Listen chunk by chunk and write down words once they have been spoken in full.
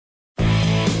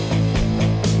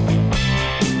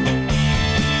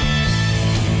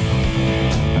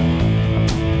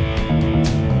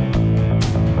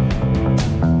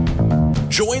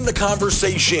Join the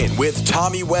conversation with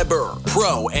Tommy Weber.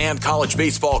 Pro and college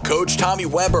baseball coach Tommy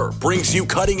Weber brings you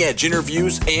cutting-edge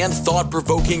interviews and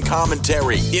thought-provoking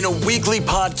commentary in a weekly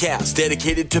podcast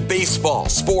dedicated to baseball,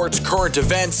 sports, current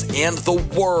events, and the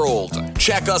world.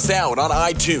 Check us out on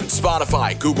iTunes,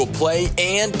 Spotify, Google Play,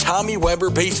 and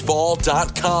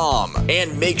TommyWeberBaseball.com.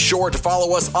 And make sure to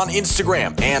follow us on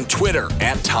Instagram and Twitter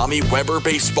at Tommy Weber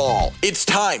Baseball. It's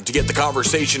time to get the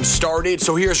conversation started,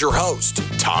 so here's your host,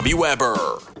 Tommy Weber.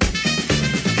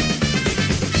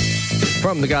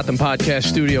 From the Gotham Podcast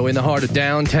Studio in the heart of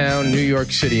downtown New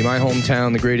York City, my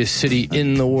hometown, the greatest city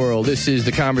in the world. This is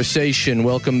The Conversation.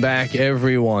 Welcome back,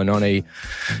 everyone, on a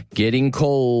getting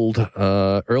cold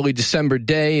early December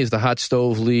day as the Hot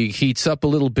Stove League heats up a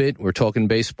little bit. We're talking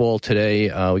baseball today.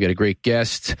 We got a great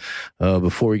guest.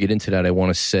 Before we get into that, I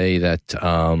want to say that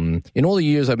in all the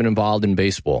years I've been involved in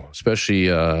baseball,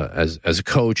 especially as a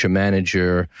coach, a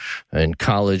manager, in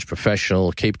college,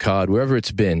 professional, Cape Cod, wherever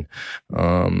it's been,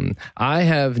 I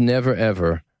have never,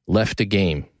 ever left a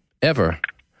game, ever,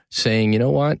 saying, you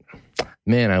know what,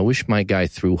 man, I wish my guy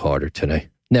threw harder today.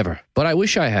 Never. But I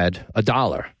wish I had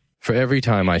 $1 for every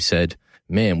time I said,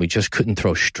 man, we just couldn't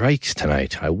throw strikes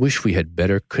tonight. I wish we had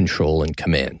better control and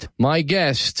command. My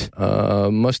guest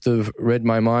must have read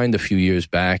my mind a few years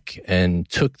back and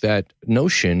took that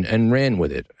notion and ran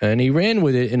with it. And he ran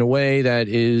with it in a way that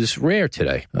is rare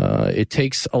today. It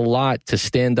takes a lot to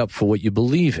stand up for what you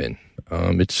believe in.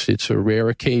 It's a rare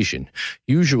occasion.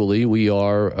 Usually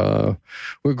we're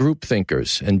group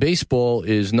thinkers, and baseball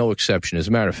is no exception. As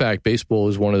a matter of fact, baseball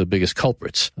is one of the biggest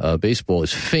culprits. Baseball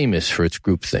is famous for its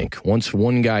groupthink. Once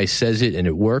one guy says it and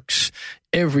it works,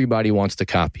 everybody wants to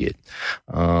copy it.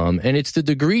 And it's the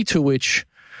degree to which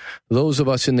those of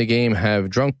us in the game have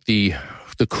drunk the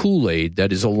Kool-Aid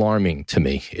that is alarming to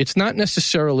me. It's not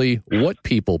necessarily what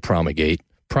people promulgate,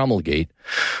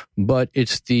 but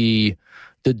it's the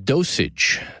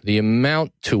dosage, the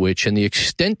amount to which and the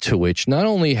extent to which not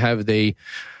only have they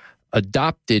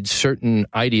adopted certain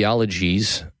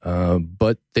ideologies,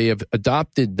 but they have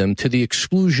adopted them to the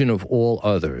exclusion of all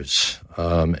others.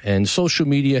 And social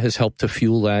media has helped to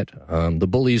fuel that. The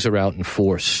bullies are out in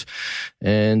force.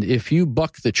 And if you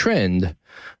buck the trend,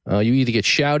 you either get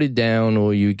shouted down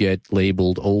or you get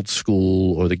labeled old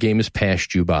school or the game has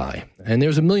passed you by. And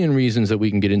there's a million reasons that we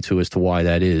can get into as to why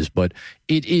that is, but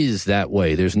it is that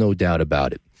way. There's no doubt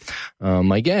about it.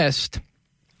 My guest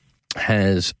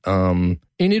has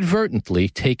inadvertently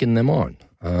taken them on.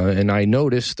 And I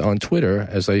noticed on Twitter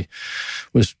as I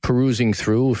was perusing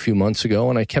through a few months ago,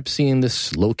 and I kept seeing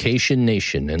this Lokation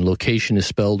Nation, and location is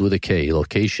spelled with a K,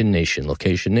 Lokation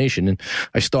Nation. And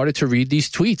I started to read these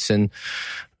tweets, and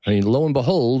I mean, lo and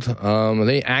behold,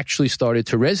 they actually started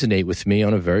to resonate with me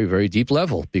on a very, very deep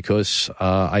level, because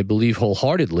I believe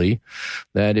wholeheartedly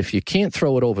that if you can't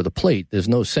throw it over the plate, there's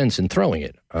no sense in throwing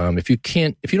it. If you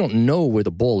don't know where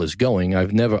the ball is going,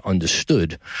 I've never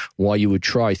understood why you would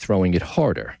try throwing it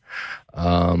harder.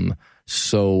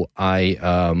 So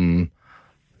I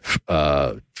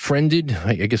friended,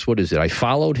 I guess, what is it? I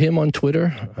followed him on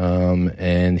Twitter,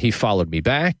 and he followed me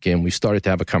back, and we started to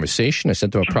have a conversation. I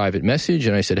sent him a private message,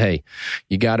 and I said, hey,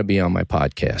 you got to be on my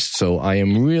podcast. So I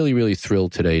am really, really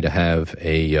thrilled today to have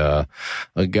a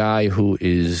guy who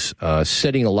is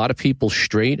setting a lot of people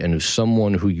straight, and who's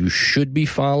someone who you should be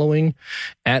following.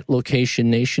 At Lokation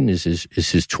Nation is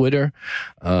his Twitter,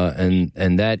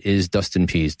 and that is Dustin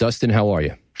Pease. Dustin, how are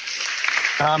you?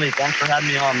 Tommy, thanks for having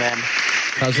me on, man.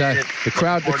 How's that? The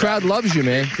crowd loves you,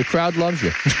 man. The crowd loves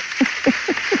you.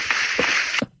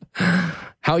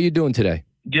 How are you doing today?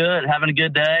 Good. Having a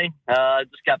good day.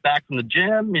 Just got back from the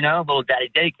gym, a little daddy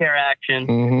daycare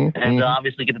action, and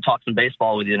obviously get to talk some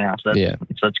baseball with you now. So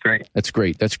that's great. That's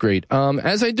great.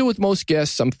 As I do with most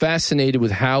guests, I'm fascinated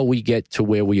with how we get to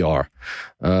where we are,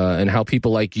 and how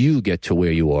people like you get to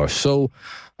where you are. So,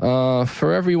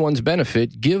 for everyone's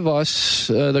benefit, give us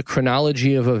the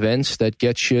chronology of events that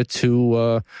gets you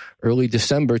to early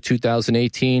December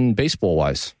 2018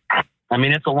 basebay-wise. I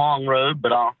mean, it's a long road,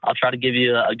 but I'll try to give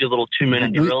you a good little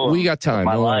 2-minute drill. We got time.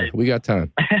 We got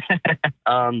time.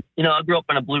 I grew up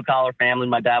in a blue-collar family.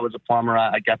 My dad was a plumber.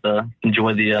 I got to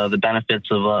enjoy the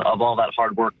benefits of all that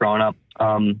hard work growing up.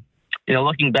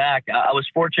 Looking back, I was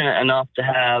fortunate enough to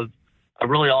have a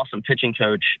really awesome pitching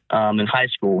coach in high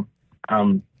school.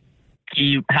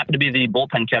 He happened to be the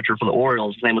bullpen catcher for the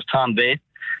Orioles. His name was Tom Vaith.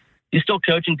 He's still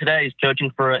coaching today. He's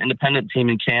coaching for an independent team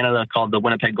in Canada called the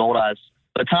Winnipeg Goldeyes.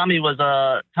 But Tommy was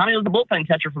the bullpen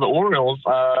catcher for the Orioles,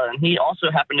 and he also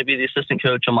happened to be the assistant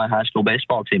coach on my high school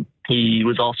baseball team. He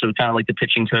was also kind of like the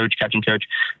pitching coach, catching coach.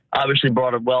 Obviously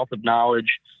brought a wealth of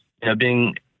knowledge,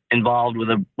 being involved with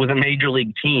a major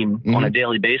league team on a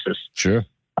daily basis. Sure.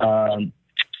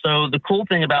 So the cool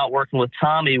thing about working with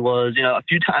Tommy was, a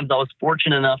few times I was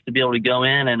fortunate enough to be able to go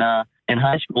in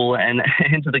high school and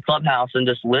into the clubhouse and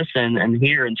just listen and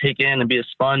hear and take in and be a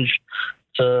sponge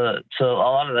to a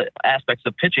lot of the aspects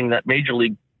of pitching that major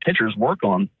league pitchers work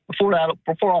on. Before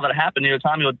all that happened,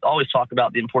 Tommy would always talk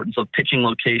about the importance of pitching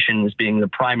location as being the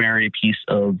primary piece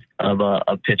of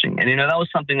pitching. And, that was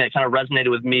something that kind of resonated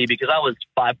with me because I was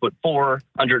 5'4",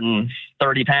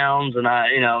 130 pounds. And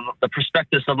the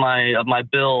prospectus of my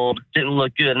build didn't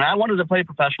look good. And I wanted to play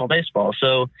professional baseball.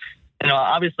 So,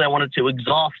 obviously I wanted to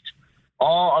exhaust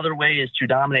all other ways to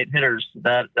dominate hitters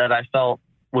that I felt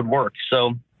would work.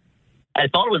 So I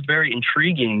thought it was very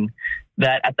intriguing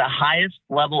that at the highest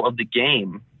level of the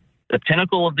game, the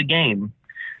pinnacle of the game,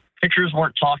 pitchers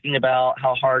weren't talking about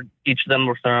how hard each of them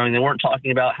were throwing. They weren't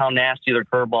talking about how nasty their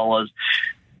curveball was.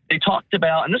 They talked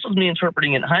about, and this was me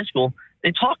interpreting it in high school,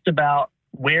 they talked about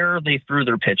where they threw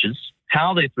their pitches,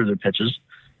 how they threw their pitches,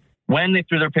 when they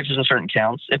threw their pitches in certain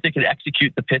counts, if they could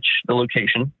execute the pitch, the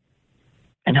location,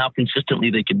 and how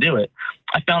consistently they could do it.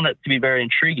 I found that to be very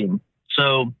intriguing.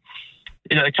 So,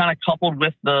 it kind of coupled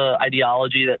with the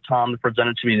ideology that Tom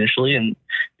presented to me initially. And,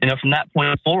 from that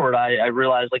point forward, I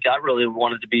realized I really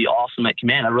wanted to be awesome at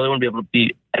command. I really want to be able to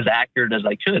be as accurate as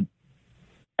I could.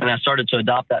 And I started to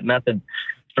adopt that method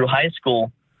through high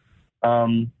school.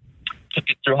 Through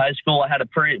high school, I had a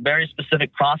very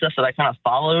specific process that I kind of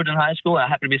followed in high school. I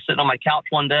happened to be sitting on my couch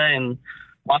one day and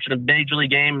watching a major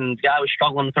league game, and the guy was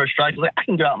struggling to throw strikes. I was like, I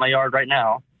can go out in my yard right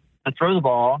now and throw the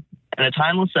ball in a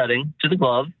timeless setting to the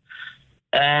glove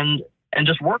and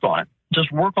just work on it.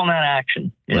 Just work on that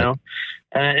action, you know?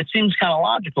 And it seems kind of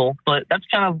logical, but that's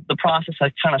kind of the process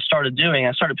I kind of started doing.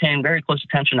 I started paying very close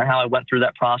attention to how I went through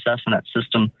that process and that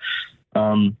system.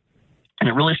 And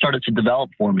it really started to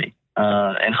develop for me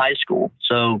in high school.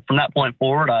 So from that point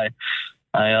forward,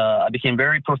 I became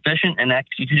very proficient in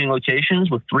executing locations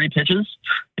with 3 pitches.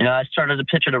 I started to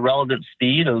pitch at a relevant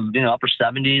speed of, upper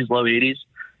 70s, low 80s.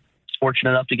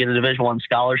 Fortunate enough to get a Division I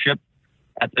scholarship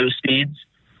at those speeds.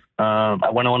 I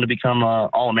went on to become an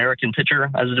All-American pitcher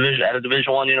at a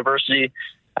Division I university.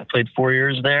 I played 4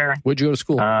 years there. Where'd you go to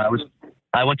school? I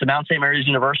went to Mount St. Mary's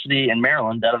University in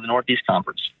Maryland out of the Northeast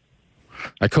Conference.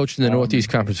 I coached in the Northeast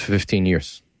Conference for 15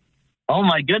 years. Oh,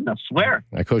 my goodness. Where?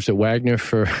 I coached at Wagner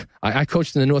I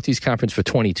coached in the Northeast Conference for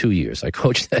 22 years. I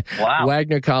coached at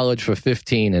Wagner College for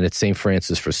 15 and at St.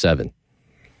 Francis for 7.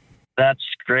 That's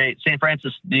great. St.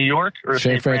 Francis, New York? Or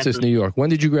St. Francis, New York. When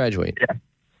did you graduate? Yeah.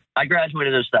 I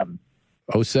graduated in 07.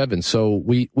 07. So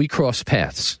we crossed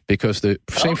paths because the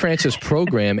St. Francis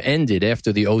program ended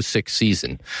after the 06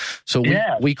 season. So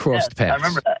we crossed paths. I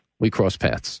remember that. We crossed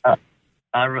paths.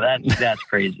 That's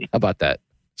crazy. How about that?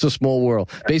 It's a small world.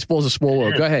 Baseball's a small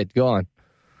world. Go ahead. Go on.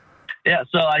 Yeah.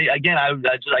 So I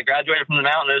graduated from the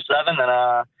Mountain in 07 and,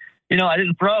 I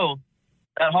didn't throw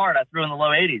that hard. I threw in the low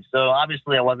 80s. So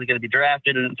obviously I wasn't going to be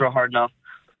drafted. I didn't throw hard enough.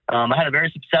 I had a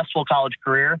very successful college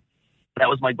career. That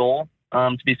was my goal,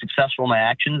 to be successful in my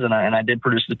actions. And I did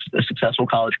produce a successful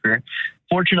college career.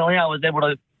 Fortunately, I was able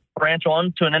to branch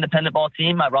on to an independent ball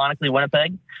team, ironically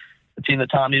Winnipeg, the team that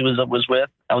Tommy was with.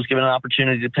 I was given an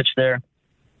opportunity to pitch there.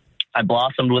 I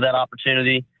blossomed with that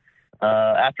opportunity.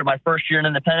 After my first year in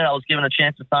independent, I was given a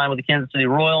chance to sign with the Kansas City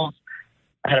Royals.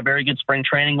 I had a very good spring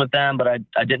training with them, but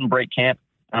I didn't break camp.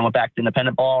 I went back to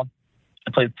independent ball.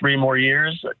 I played 3 more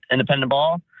years independent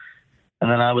ball.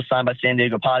 And then I was signed by San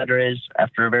Diego Padres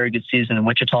after a very good season in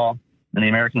Wichita in the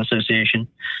American Association.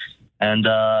 And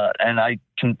I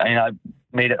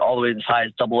made it all the way as high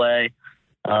as AA,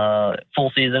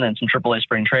 full season and some AAA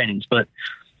spring trainings. But,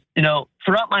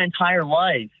 throughout my entire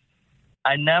life,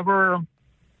 I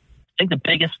think the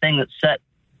biggest thing that set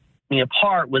me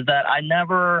apart was that I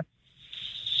never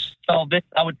fell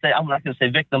victim. I would say, I'm not going to say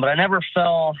victim, but I never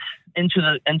fell into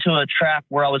a trap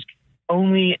where I was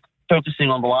only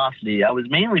focusing on velocity. I was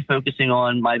mainly focusing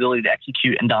on my ability to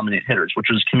execute and dominate hitters, which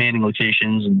was commanding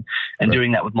locations and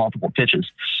doing that with multiple pitches.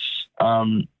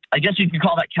 I guess you could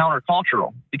call that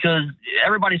countercultural because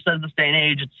everybody says this day and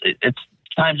age, it's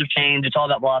times have changed. It's all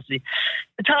about velocity.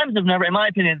 The times have never, in my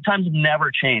opinion, the times have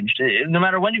never changed. No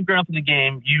matter when you've grown up in the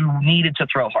game, you needed to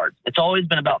throw hard. It's always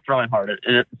been about throwing hard.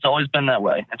 It's always been that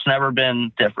way. It's never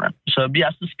been different. So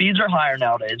yes, the speeds are higher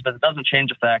nowadays, but it doesn't change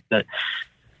the fact that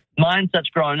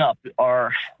mindsets growing up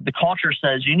are the culture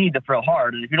says you need to throw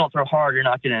hard. And if you don't throw hard, you're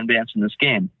not going to advance in this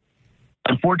game.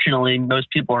 Unfortunately, most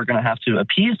people are going to have to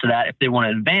appease to that if they want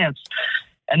to advance.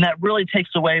 And that really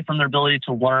takes away from their ability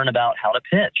to learn about how to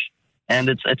pitch. And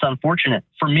it's unfortunate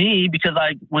for me because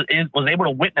I was able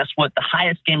to witness what the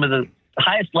highest game of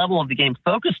highest level of the game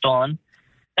focused on,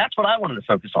 that's what I wanted to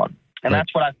focus on. And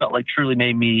that's what I felt like truly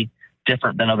made me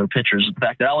different than other pitchers. The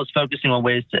fact that I was focusing on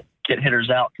ways to get hitters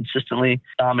out consistently,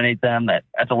 dominate them at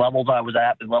the levels I was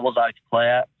at, the levels I could play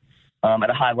at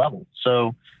a high level.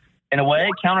 So in a way,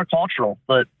 countercultural,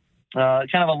 but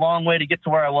kind of a long way to get to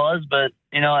where I was. But,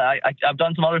 I've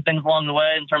done some other things along the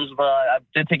way in terms of I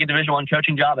did take a Division I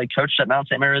coaching job. I coached at Mount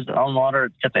St. Mary's at Alma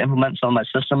Mater, got to implement some of my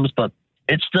systems. But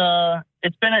it's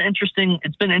been an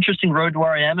interesting road to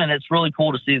where I am, and it's really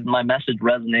cool to see my message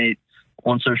resonate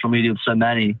on social media with so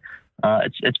many.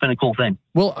 It's been a cool thing.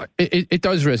 Well, it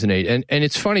does resonate, and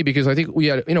it's funny because I think we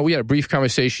had a brief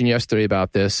conversation yesterday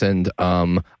about this, and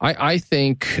I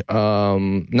think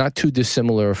not too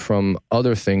dissimilar from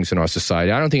other things in our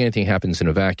society. I don't think anything happens in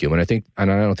a vacuum, and I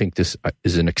don't think this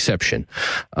is an exception.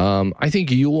 I think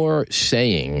you're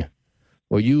saying,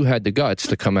 or you had the guts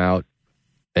to come out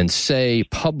and say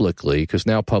publicly, because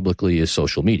now publicly is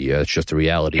social media. It's just the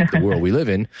reality of the world we live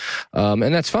in,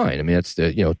 and that's fine. I mean, that's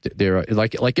there are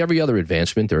like every other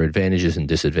advancement, there are advantages and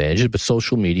disadvantages. But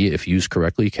social media, if used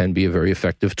correctly, can be a very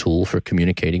effective tool for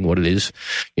communicating what it is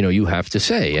you have to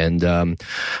say. And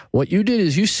what you did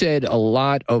is you said a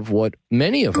lot of what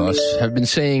many of us have been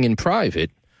saying in private.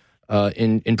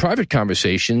 In private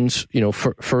conversations,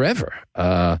 forever.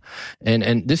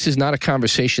 And this is not a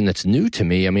conversation that's new to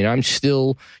me. I mean, I'm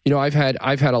still, I've had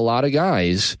a lot of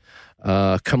guys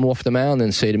come off the mound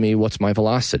and say to me, "What's my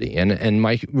velocity?" And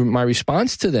my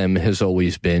response to them has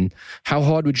always been, "How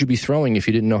hard would you be throwing if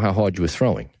you didn't know how hard you were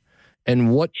throwing?"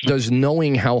 And what does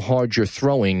knowing how hard you're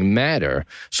throwing matter?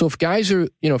 So if guys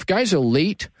are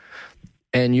late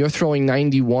and you're throwing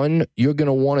 91, you're going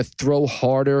to want to throw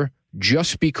harder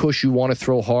just because you want to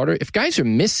throw harder. If guys are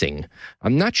missing,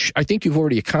 I think you've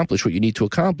already accomplished what you need to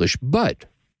accomplish. But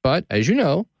as you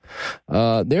know,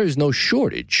 there is no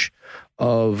shortage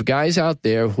of guys out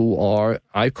there who are,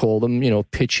 I call them,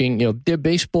 pitching, they're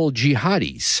baseball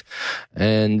jihadis.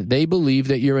 And they believe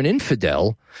that you're an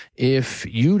infidel if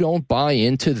you don't buy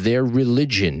into their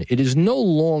religion. It is no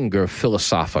longer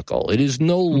philosophical. It is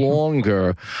no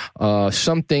longer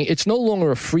it's no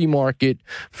longer a free market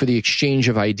for the exchange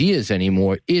of ideas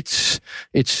anymore. It's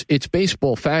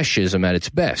baseball fascism at its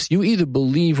best. You either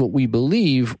believe what we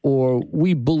believe or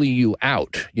we bully you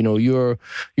out. You're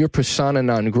persona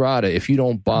non grata if you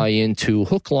don't buy into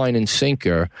hook, line, and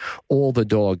sinker all the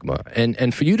dogma.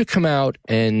 And for you to come out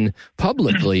and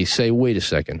publicly say, "Wait a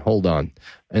second, hold on,"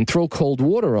 and throw cold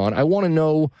water on, I want to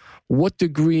know, what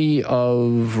degree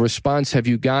of response have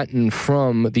you gotten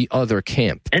from the other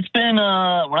camp? It's been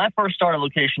when I first started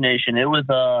Lokation Nation, it was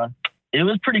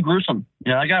pretty gruesome.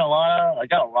 I got a lot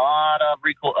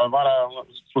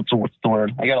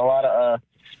of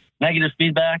negative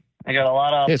feedback. I got a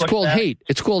lot of it's called hate.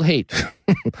 It's called hate.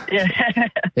 Yeah.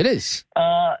 It is.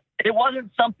 It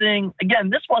wasn't something, again,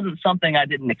 this wasn't something I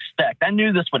didn't expect. I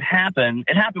knew this would happen.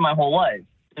 It happened my whole life.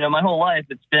 My whole life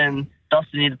it's been,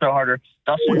 Dustin, you need to throw harder.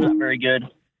 Dustin's not very good.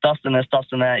 Dustin this,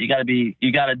 Dustin that. You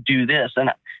got to do this.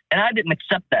 And I didn't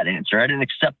accept that answer. I didn't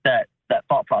accept that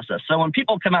thought process. So when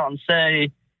people come out and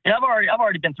say, I've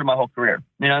already been through my whole career,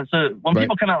 so when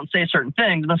people come out and say certain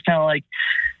things, it's kind of like,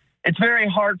 it's very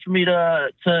hard for me to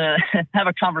have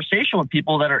a conversation with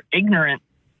people that are ignorant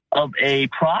of a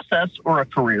process or a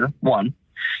career, one,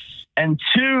 and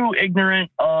two,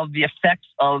 ignorant of the effects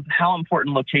of how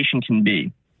important location can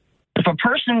be. If a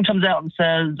person comes out and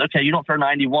says, "Okay, you don't throw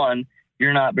 91,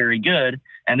 you're not very good,"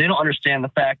 and they don't understand the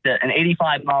fact that an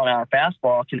 85-mile-an-hour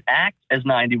fastball can act as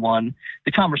 91,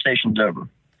 the conversation's over.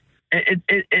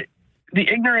 The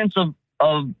ignorance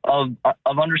of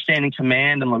understanding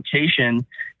command and location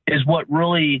is what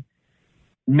really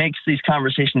makes these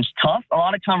conversations tough. A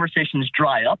lot of conversations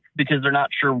dry up because they're not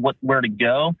sure where to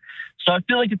go. So I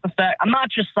feel like it's the fact, I'm not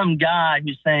just some guy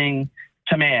who's saying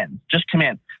command, just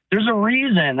command. There's a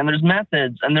reason and there's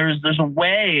methods and there's a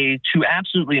way to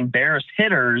absolutely embarrass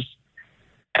hitters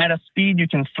at a speed you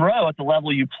can throw at the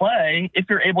level you play if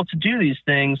you're able to do these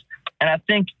things. And I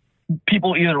think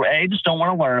people either A, just don't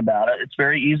want to learn about it. It's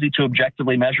very easy to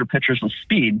objectively measure pitchers with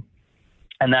speed,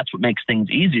 and that's what makes things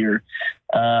easier.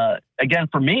 Again,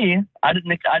 for me, I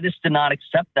just did not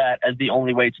accept that as the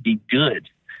only way to be good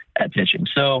at pitching.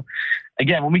 So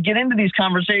again, when we get into these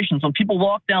conversations, when people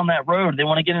walk down that road, they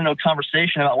want to get into a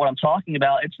conversation about what I'm talking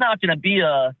about. It's not going to be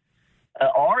a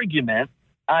argument.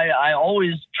 I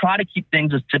always try to keep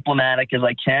things as diplomatic as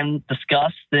I can,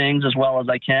 discuss things as well as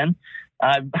I can.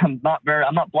 I'm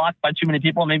not blocked by too many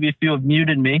people. Maybe a few have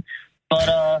muted me, but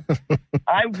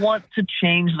I want to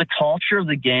change the culture of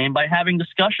the game by having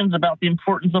discussions about the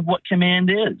importance of what command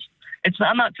is.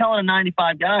 I'm not telling a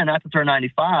 95 guy not to throw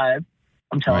 95.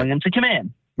 I'm telling him to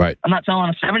command. Right. I'm not telling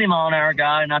a 70-mile-an-hour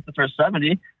guy not to throw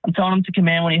 70. I'm telling him to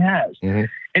command when he has. Mm-hmm.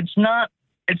 It's not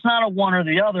a one or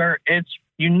the other. It's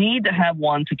you need to have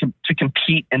one to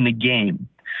compete in the game.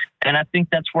 And I think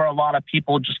that's where a lot of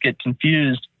people just get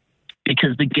confused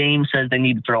because the game says they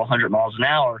need to throw 100 miles an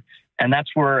hour. And that's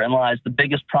where lies the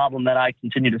biggest problem that I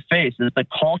continue to face is the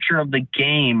culture of the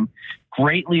game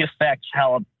greatly affects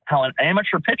how an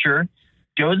amateur pitcher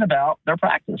goes about their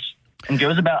practice and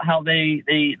goes about how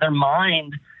their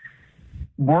mind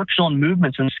works on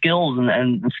movements and skills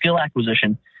and skill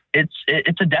acquisition. It's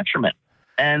a detriment.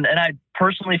 And I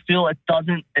personally feel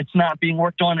it's not being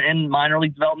worked on in minor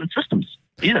league development systems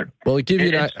either. Well, I'll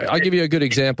give you a good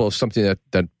example of something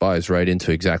that buys right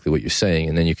into exactly what you're saying,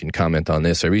 and then you can comment on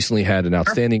this. I recently had an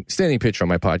outstanding pitcher on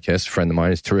my podcast. A friend of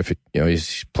mine is terrific.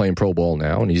 He's playing pro ball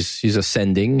now, and he's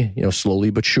ascending, slowly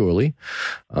but surely.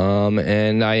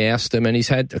 And I asked him, and he's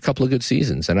had a couple of good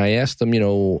seasons. And I asked him,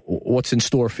 what's in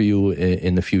store for you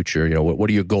in the future? What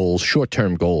are your goals,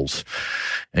 short-term goals?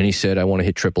 And he said, I want to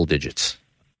hit triple digits.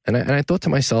 And I thought to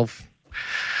myself,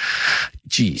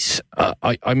 geez,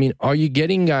 I mean, are you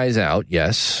getting guys out?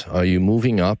 Yes. Are you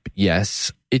moving up?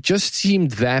 Yes. It just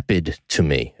seemed vapid to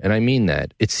me. And I mean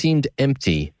that. It seemed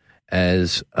empty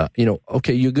as,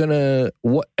 okay, you're going to,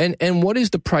 and what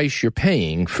is the price you're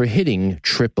paying for hitting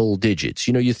triple digits?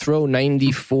 You throw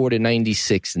 94 to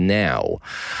 96 now.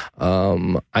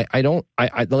 The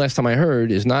last time I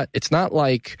heard it's not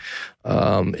like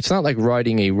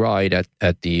riding a ride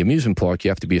at the amusement park.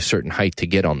 You have to be a certain height to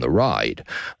get on the ride.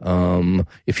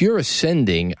 If you're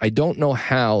ascending, I don't know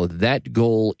how that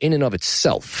goal in and of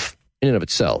itself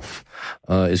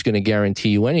is going to guarantee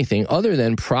you anything other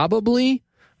than probably.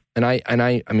 And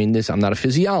I mean this, I'm not a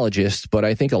physiologist, but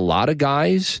I think a lot of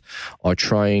guys are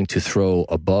trying to throw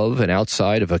above and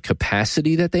outside of a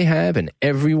capacity that they have, and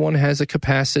everyone has a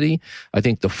capacity. I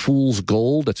think the fool's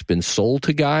gold that's been sold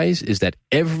to guys is that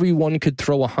everyone could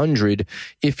throw 100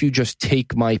 if you just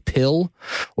take my pill,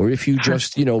 or if you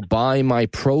just, buy my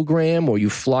program, or you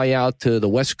fly out to the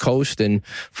West Coast and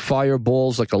fire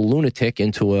balls like a lunatic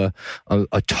into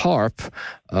a tarp.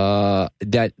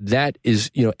 That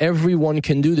is, everyone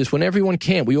can do this when everyone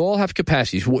can't. We all have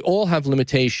capacities. We all have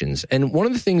limitations. And one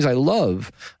of the things I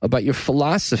love about your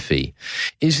philosophy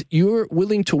is you're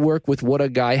willing to work with what a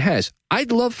guy has.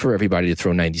 I'd love for everybody to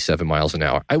throw 97 miles an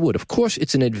hour. I would. Of course,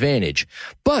 it's an advantage,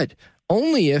 but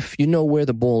only if you know where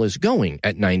the ball is going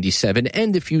at 97.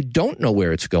 And if you don't know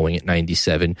where it's going at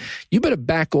 97, you better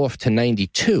back off to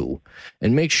 92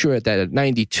 and make sure that at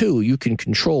 92 you can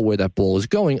control where that ball is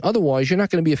going. Otherwise, you're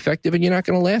not going to be effective and you're not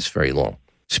going to last very long.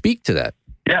 Speak to that.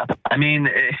 Yeah. I mean,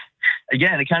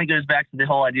 again, it kind of goes back to the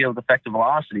whole idea of effective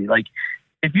velocity. Like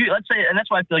if you, let's say, and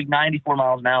that's why I feel like 94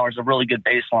 miles an hour is a really good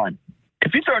baseline.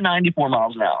 If you throw 94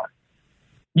 miles an hour,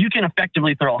 you can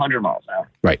effectively throw 100 miles an hour.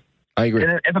 Right. I agree.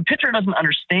 And if a pitcher doesn't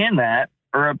understand that,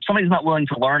 or if somebody's not willing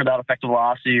to learn about effective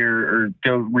velocity or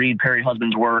go read Perry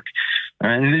Husband's work,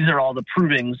 and these are all the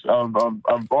provings of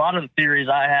a lot of the theories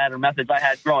I had or methods I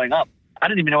had growing up. I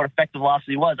didn't even know what effective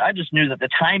velocity was. I just knew that the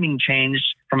timing changed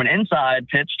from an inside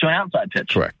pitch to an outside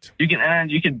pitch. Correct. You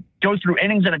can go through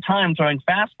innings at a time throwing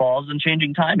fastballs and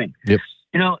changing timing. Yep.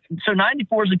 So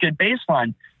 94 is a good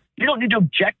baseline. You don't need to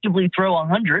objectively throw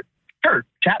 100. Sure,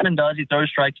 Chapman does. He throws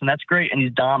strikes, and that's great, and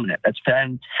he's dominant. That's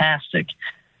fantastic.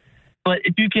 But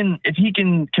if he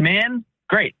can command,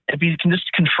 great. If he can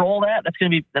just control that, that's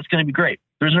going to be great.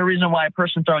 There's no reason why a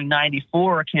person throwing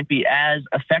 94 can't be as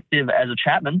effective as a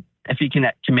Chapman if he can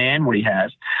command what he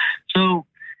has. So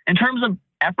in terms of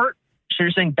effort, so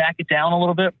you're saying back it down a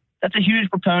little bit, that's a huge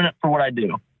proponent for what I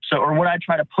do. Or what I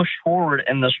try to push forward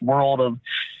in this world of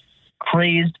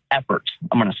crazed effort,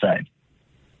 I'm going to say.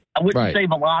 I wouldn't say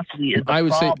velocity is the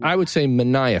problem. I would say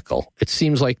maniacal. It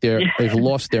seems like they've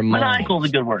lost their mind. Maniacal is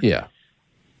a good word. Yeah.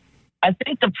 I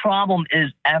think the problem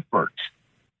is effort.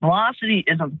 Velocity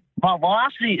is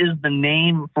the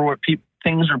name for what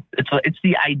things are. It's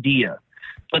the idea.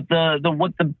 But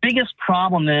what the biggest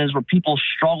problem is, where people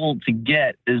struggle to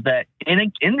get, is that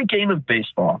in the game of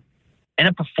baseball, in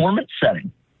a performance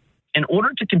setting, in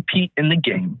order to compete in the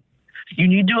game, you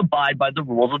need to abide by the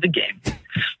rules of the game,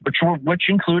 which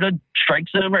include a strike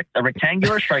zone, a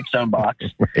rectangular strike zone box.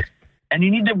 Right. And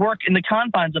you need to work in the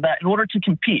confines of that in order to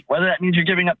compete, whether that means you're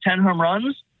giving up 10 home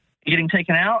runs, getting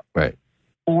taken out, right,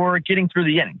 or getting through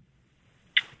the inning.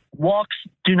 Walks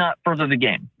do not further the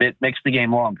game. It makes the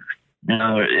game longer.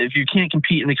 If you can't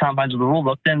compete in the confines of the rule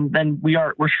book, then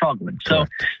we're struggling.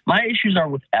 Correct. So my issues are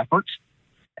with effort,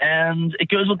 and it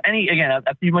goes with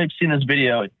you might have seen this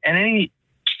video, and any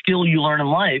skill you learn in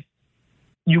life,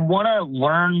 you want to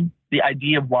learn the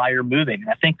idea of why you're moving.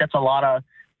 I think that's a lot of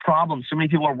problems. So many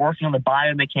people are working on the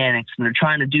biomechanics and they're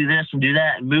trying to do this and do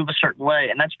that and move a certain way.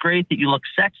 And that's great that you look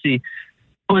sexy.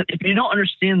 But if you don't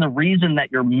understand the reason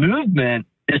that your movement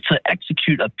is to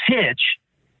execute a pitch,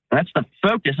 and that's the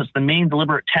focus, it's the main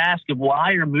deliberate task of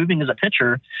why you're moving as a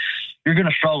pitcher, you're going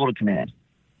to struggle to command.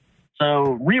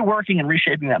 So reworking and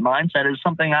reshaping that mindset is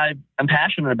something I'm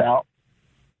passionate about.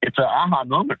 It's an aha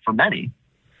moment for many.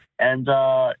 And,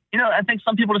 I think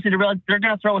some people just need to realize they're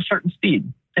going to throw a certain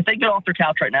speed. If they get off their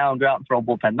couch right now and go out and throw a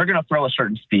bullpen, they're going to throw a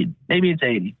certain speed. Maybe it's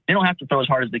 80. They don't have to throw as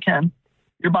hard as they can.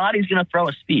 Your body's going to throw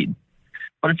a speed.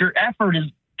 But if your effort is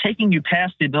taking you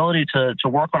past the ability to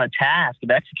work on a task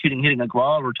of executing, hitting a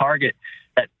glove or target,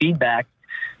 that feedback,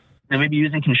 and maybe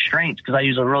using constraints, because I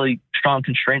use a really strong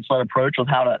constraints-led approach with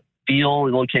how to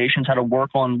feel locations, how to work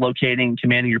on locating,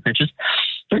 commanding your pitches,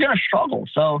 they're going to struggle.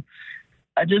 So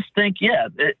I just think,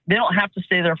 they don't have to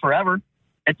stay there forever.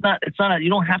 You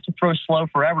don't have to throw slow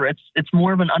forever. It's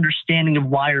more of an understanding of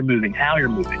why you're moving, how you're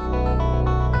moving.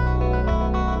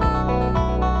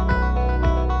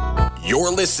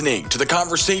 You're listening to The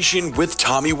Conversation with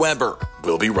Tommy Weber.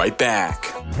 We'll be right back.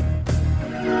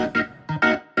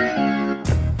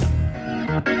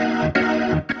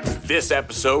 This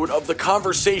episode of The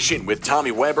Conversation with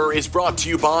Tommy Weber is brought to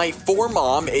you by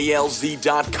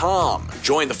formomalz.com.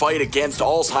 Join the fight against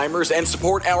Alzheimer's and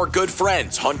support our good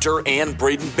friends Hunter and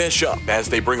Braden Bishop as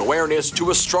they bring awareness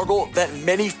to a struggle that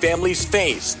many families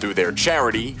face through their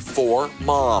charity, For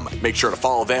Mom. Make sure to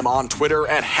follow them on Twitter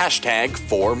at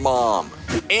 #ForMom.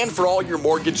 And for all your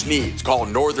mortgage needs, call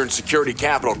Northern Security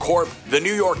Capital Corp., the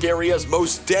New York area's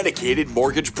most dedicated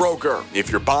mortgage broker. If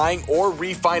you're buying or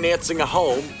refinancing a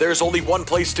home, there's only one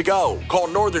place to go. Call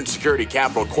Northern Security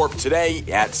Capital Corp. today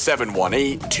at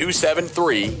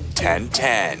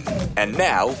 718-273-1010. And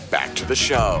now, back to the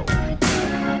show.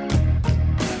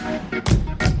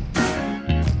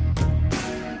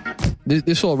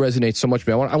 This all resonates so much,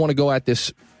 man. I want to go at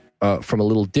this from a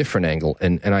little different angle,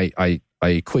 and I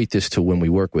equate this to when we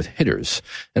work with hitters.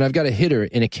 And I've got a hitter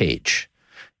in a cage,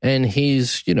 and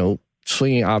he's,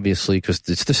 swinging, obviously, because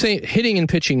it's the same. Hitting and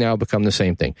pitching now become the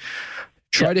same thing.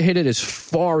 Try to hit it as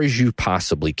far as you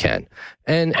possibly can.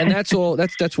 And that's all.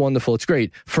 That's wonderful. It's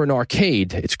great. For an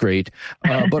arcade, it's great.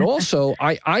 But also,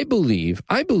 I believe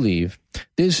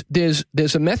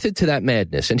there's a method to that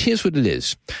madness. And here's what it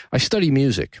is. I study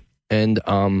music. And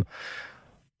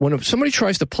when somebody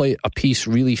tries to play a piece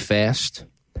really fast,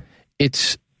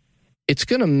 it's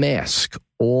going to mask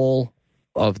all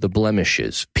of the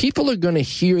blemishes. People are going to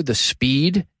hear the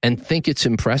speed and think it's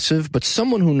impressive, but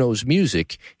someone who knows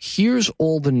music hears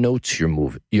all the notes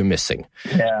you're missing.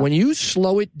 Yeah. When you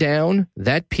slow it down,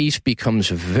 that piece becomes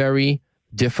very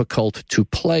difficult to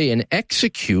play and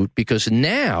execute, because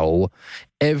now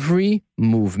every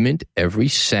movement, every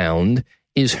sound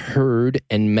is heard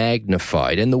and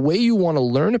magnified. And the way you want to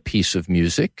learn a piece of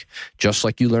music, just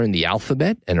like you learn the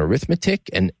alphabet and arithmetic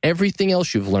and everything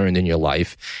else you've learned in your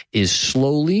life, is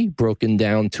slowly broken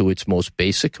down to its most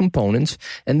basic components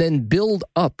and then build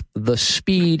up the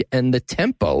speed and the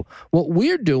tempo. What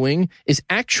we're doing is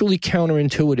actually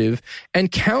counterintuitive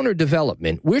and counter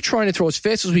development. We're trying to throw as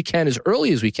fast as we can, as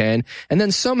early as we can, and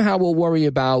then somehow we'll worry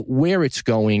about where it's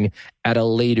going at a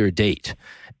later date.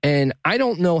 And I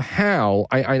don't know how,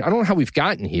 I don't know how we've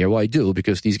gotten here. Well, I do,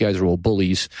 because these guys are all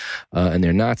bullies and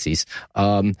they're Nazis.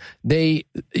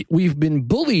 We've been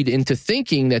bullied into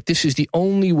thinking that this is the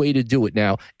only way to do it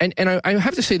now. And I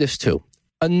have to say this too.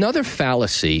 Another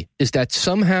fallacy is that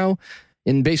somehow,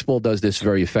 and baseball does this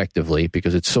very effectively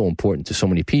because it's so important to so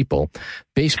many people,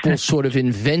 baseball sort of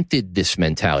invented this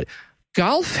mentality.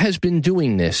 Golf has been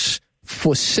doing this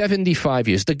for 75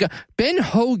 years. Ben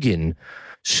Hogan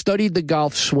studied the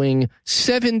golf swing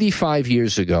 75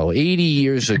 years ago, 80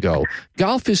 years ago.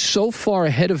 Golf is so far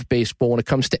ahead of baseball when it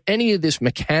comes to any of this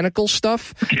mechanical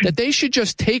stuff that they should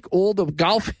just take all the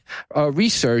golf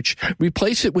research,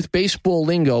 replace it with baseball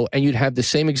lingo, and you'd have the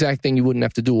same exact thing. You wouldn't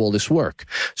have to do all this work.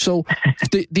 So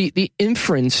the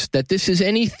inference that this is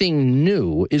anything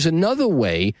new is another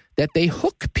way that they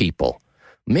hook people.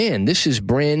 Man, this is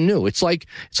brand new. It's like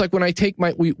when I take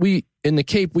we in the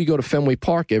Cape, we go to Fenway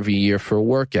Park every year for a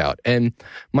workout, and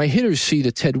my hitters see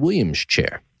the Ted Williams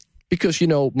chair because,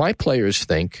 my players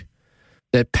think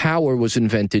that power was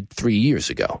invented 3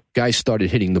 years ago. Guys started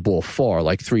hitting the ball far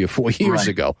like 3 or 4 years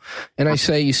ago. And I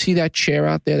say, you see that chair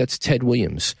out there? That's Ted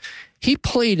Williams. He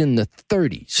played in the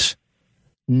 30s.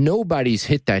 Nobody's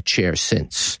hit that chair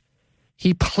since.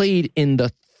 He played in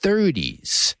the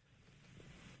 30s.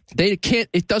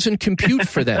 It doesn't compute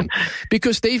for them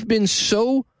because they've been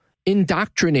so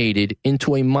indoctrinated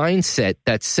into a mindset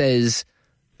that says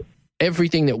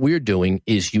everything that we're doing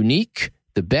is unique,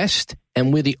 the best,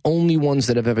 and we're the only ones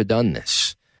that have ever done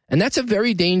this. And that's a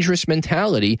very dangerous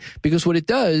mentality, because what it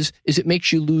does is it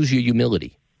makes you lose your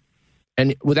humility.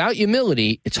 And without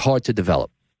humility, it's hard to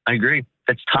develop. I agree.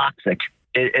 It's toxic.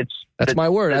 That's my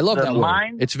word. I love that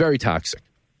word. It's very toxic.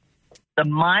 The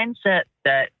mindset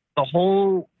that the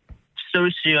whole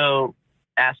socio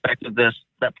aspect of this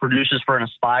that produces for an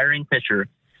aspiring pitcher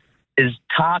is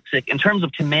toxic in terms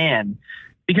of command,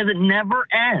 because it never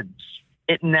ends.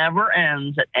 It never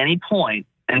ends at any point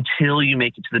until you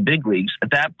make it to the big leagues.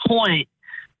 At that point,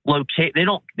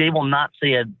 they will not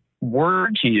say a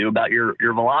word to you about your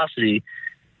velocity.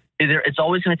 It's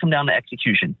always going to come down to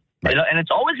execution. Right. And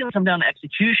it's always going to come down to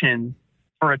execution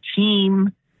for a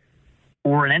team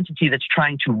or an entity that's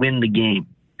trying to win the game.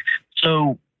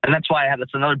 So, and that's why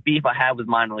that's another beef I have with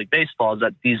minor league baseball, is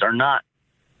that these are not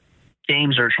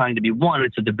games that are trying to be won.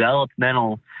 It's a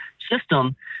developmental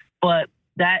system, but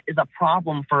that is a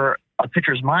problem for a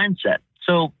pitcher's mindset.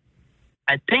 So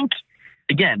I think,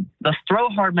 again, the throw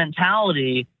hard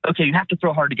mentality, okay, you have to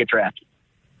throw hard to get drafted.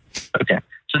 Okay,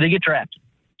 so they get drafted.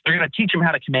 They're going to teach them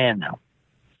how to command now.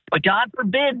 But God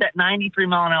forbid that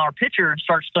 93-mile-an-hour pitcher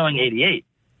starts throwing 88.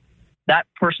 That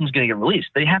person's going to get released.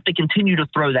 They have to continue to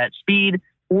throw that speed,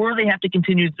 or they have to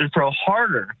continue to throw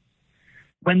harder.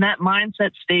 When that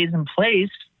mindset stays in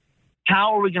place,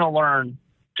 how are we going to learn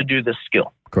to do this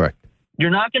skill? Correct.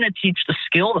 You're not going to teach the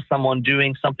skill to someone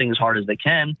doing something as hard as they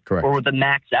can. Correct. Or with a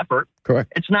max effort.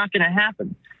 Correct. It's not going to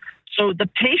happen. So the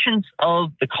patience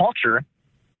of the culture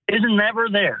is never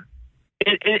there.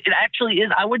 It actually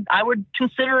is. I would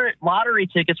consider it lottery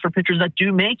tickets for pitchers that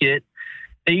do make it.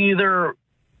 They either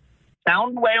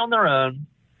found a way on their own.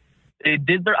 They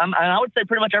did their. And I would say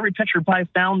pretty much every pitcher probably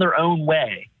found their own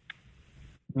way.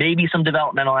 Maybe some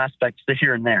developmental aspects to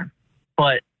here and there,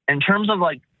 but in terms of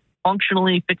like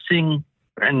functionally fixing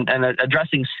and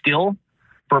addressing skill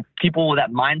for people with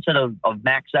that mindset of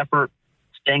max effort,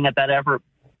 staying at that effort,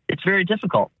 it's very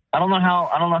difficult. I don't know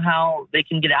how they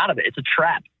can get out of it. It's a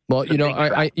trap. Well,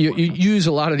 you use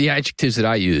a lot of the adjectives that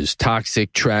I use: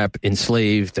 toxic, trap,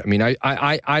 enslaved. I mean,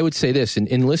 I would say this,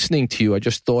 in listening to you, I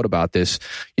just thought about this.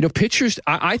 You know, pitchers,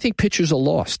 I think pitchers are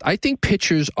lost. I think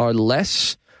pitchers are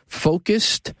less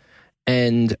focused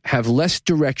and have less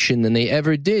direction than they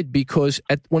ever did, because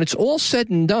when it's all said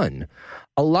and done,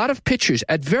 a lot of pitchers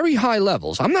at very high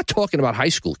levels, I'm not talking about high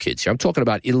school kids here, I'm talking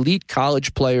about elite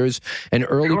college players and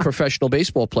early professional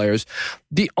baseball players.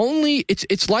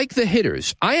 It's like the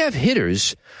hitters. I have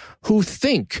hitters who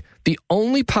think the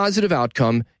only positive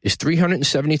outcome is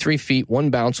 373 feet, one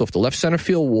bounce off the left center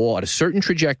field wall at a certain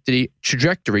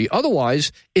trajectory.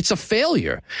 Otherwise, it's a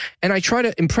failure. And I try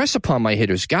to impress upon my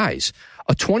hitters, guys,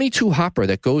 a 22 hopper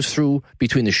that goes through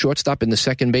between the shortstop and the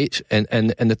second base and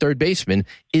the third baseman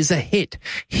is a hit.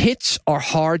 Hits are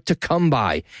hard to come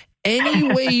by.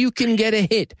 Any way you can get a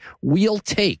hit, we'll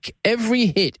take. Every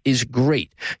hit is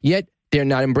great. Yet they're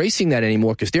not embracing that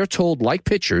anymore, because they're told, like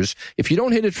pitchers, if you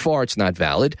don't hit it far, it's not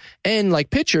valid. And like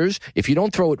pitchers, if you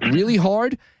don't throw it really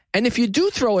hard, and if you do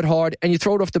throw it hard and you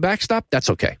throw it off the backstop, that's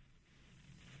okay.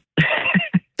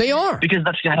 They are. Because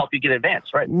that's going to help you get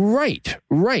advanced, right?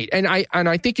 Right. And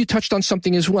I think you touched on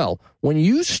something as well. When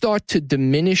you start to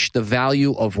diminish the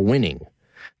value of winning,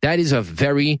 that is a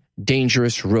very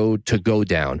dangerous road to go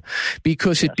down,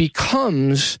 because it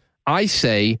becomes, I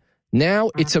say, now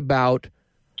it's about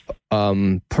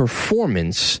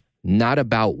performance, not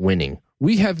about winning.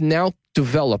 We have now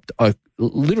developed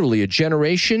literally a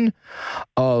generation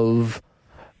of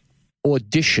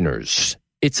auditioners.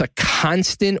 It's a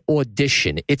constant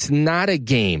audition. It's not a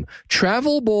game.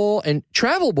 Travel ball,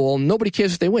 nobody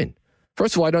cares if they win.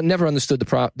 First of all, I never understood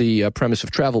the premise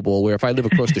of travel ball, where if I live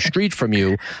across the street from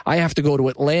you, I have to go to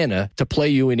Atlanta to play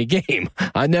you in a game.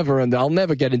 I'll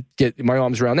never get my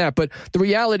arms around that. But the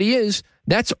reality is,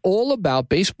 that's all about,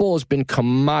 baseball has been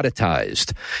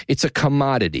commoditized. It's a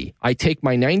commodity. I take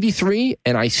my 93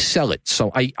 and I sell it.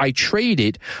 So I trade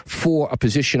it for a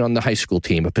position on the high school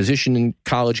team, a position in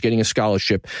college, getting a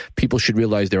scholarship. People should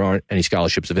realize there aren't any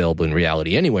scholarships available in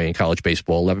reality anyway in college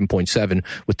baseball. 11.7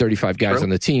 with 35 guys on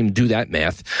the team. Do that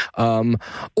math.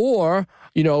 Or,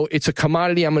 it's a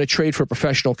commodity. I'm going to trade for a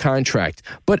professional contract.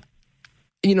 But,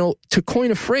 to coin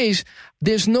a phrase,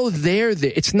 there's no there.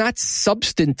 It's not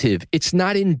substantive. It's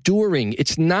not enduring.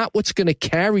 It's not what's going to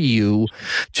carry you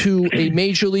to a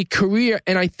major league career.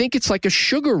 And I think it's like a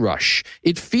sugar rush.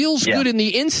 It feels good in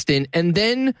the instant, and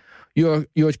then you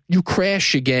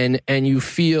crash again, and you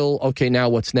feel, okay, now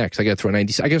what's next? I got to throw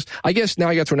 90. I guess now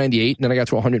I got to throw 98, and then I got to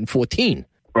throw 114.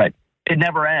 Right. It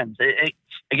never ends.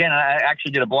 Again, I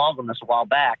actually did a blog on this a while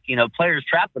back. Players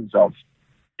trap themselves.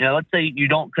 let's say you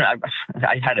don't,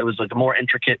 it was like a more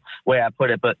intricate way I put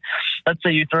it, but let's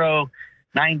say you throw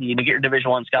 90 and you get your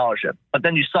Division I scholarship, but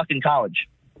then you suck in college.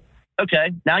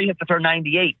 Okay, now you have to throw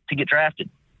 98 to get drafted.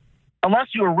 Unless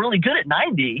you were really good at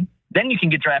 90, then you can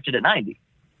get drafted at 90.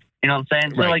 You know what I'm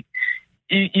saying? Right. So like,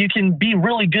 you can be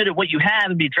really good at what you have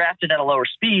and be drafted at a lower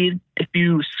speed. If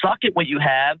you suck at what you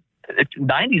have,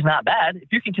 90 is not bad.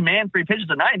 If you can command 3 pitches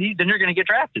at 90, then you're going to get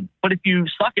drafted. But if you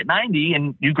suck at 90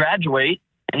 and you graduate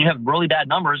and you have really bad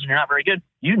numbers and you're not very good,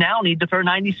 you now need to throw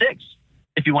 96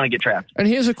 if you want to get drafted. And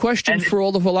here's a question for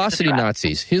all the velocity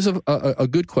Nazis. Here's a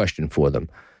good question for them.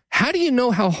 How do you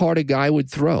know how hard a guy would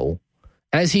throw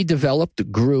as he developed,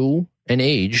 grew, and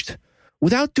aged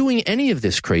without doing any of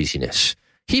this craziness?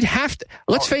 He'd have to,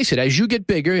 let's face it, as you get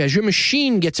bigger, as your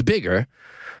machine gets bigger,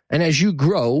 and as you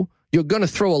grow, you're going to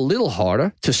throw a little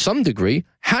harder to some degree.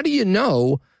 How do you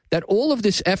know that all of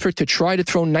this effort to try to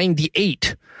throw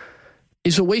 98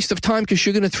 is a waste of time because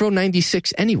you're going to throw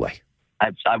 96 anyway?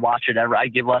 I watch it. I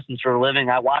give lessons for a living.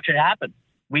 I watch it happen.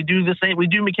 We do the same. We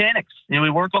do mechanics. We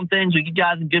work on things. We get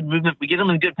guys in good movement. We get them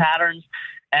in good patterns.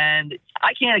 And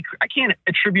I can't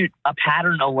attribute a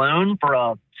pattern alone for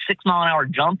a 6 mile an hour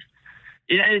jump.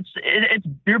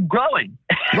 You're growing.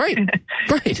 Right.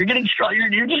 You're getting strong.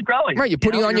 You're just growing. Right. You're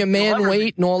putting on your man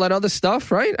weight and all that other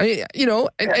stuff, right?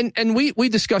 And we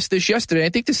discussed this yesterday. I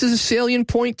think this is a salient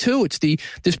point too. It's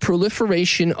this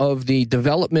proliferation of the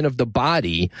development of the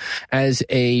body as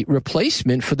a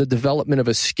replacement for the development of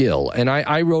a skill. And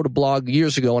I wrote a blog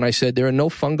years ago and I said there are no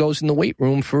fungos in the weight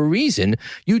room for a reason.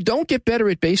 You don't get better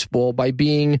at baseball by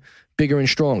being bigger and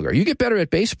stronger. You get better at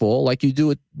baseball like you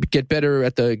do get better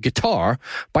at the guitar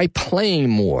by playing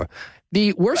more.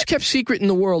 The worst kept secret in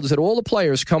the world is that all the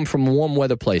players come from warm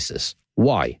weather places.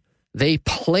 Why? They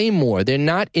play more. They're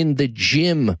not in the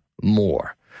gym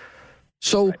more.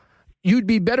 So you'd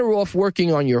be better off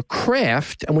working on your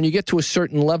craft. And when you get to a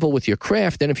certain level with your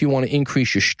craft, then if you want to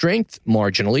increase your strength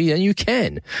marginally, then you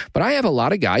can. But I have a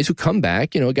lot of guys who come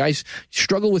back, guys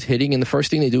struggle with hitting, and the first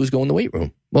thing they do is go in the weight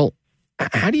room. Well,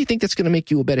 how do you think that's going to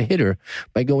make you a better hitter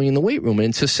by going in the weight room? And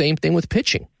it's the same thing with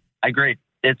pitching. I agree.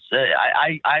 It's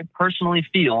I personally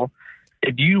feel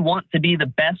if you want to be the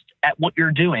best at what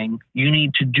you're doing, you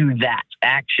need to do that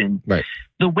action. Right.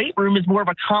 The weight room is more of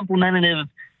a complementative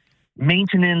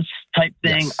maintenance type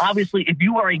thing. Yes. Obviously, if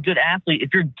you are a good athlete,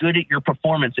 if you're good at your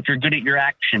performance, if you're good at your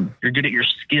action, you're good at your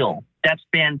skill, that's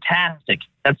fantastic.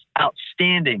 That's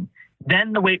outstanding.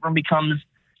 Then the weight room becomes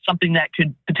something that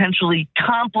could potentially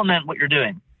complement what you're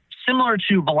doing. Similar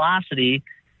to velocity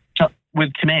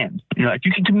with command. If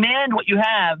you can command what you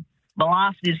have,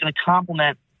 velocity is going to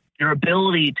complement your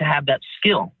ability to have that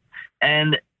skill.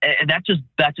 And that just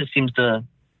seems to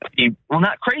be,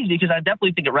 not crazy, because I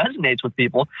definitely think it resonates with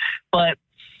people. But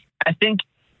I think,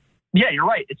 you're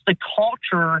right. It's the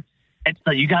culture. It's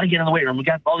you got to get in the weight room. We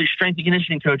got all these strength and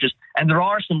conditioning coaches, and there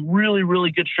are some really,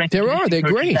 really good strength and conditioning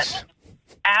coaches. They're great.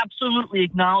 Absolutely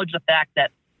acknowledge the fact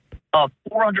that a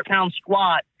 400-pound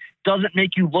squat doesn't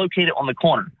make you locate it on the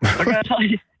corner. They're going to tell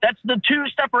you that's the two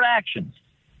separate actions,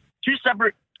 two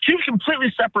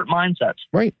completely separate mindsets.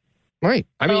 Right.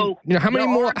 I mean, how many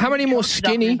more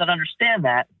skinny that understand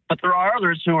that, but there are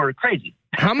others who are crazy.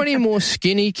 How many more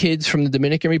skinny kids from the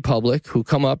Dominican Republic who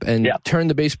come up and turn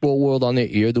the baseball world on their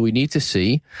ear do we need to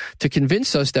see to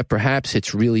convince us that perhaps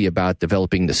it's really about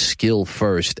developing the skill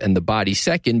first and the body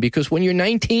second? Because when you're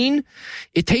 19,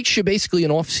 it takes you basically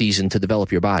an off season to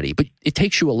develop your body, but it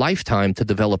takes you a lifetime to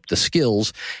develop the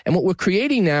skills. And what we're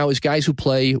creating now is guys who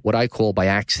play what I call by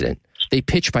accident. They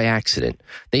pitch by accident.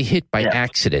 They hit by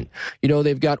accident.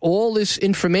 They've got all this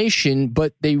information,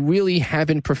 but they really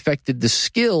haven't perfected the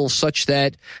skill such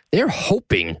that they're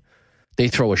hoping they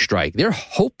throw a strike. They're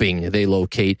hoping they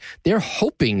locate. They're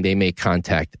hoping they make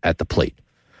contact at the plate.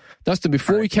 Dustin,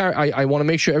 before we carry, I want to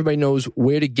make sure everybody knows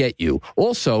where to get you.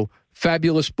 Also,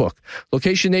 fabulous book,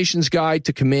 Location Nation's Guide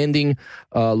to Commanding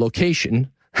Location.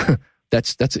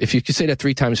 That's if you can say that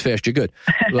 3 times fast, you're good.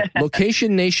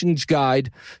 Location Nation's Guide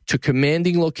to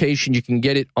Commanding Location. You can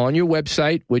get it on your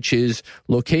website, which is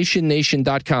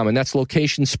lokationnation.com. And that's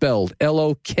location spelled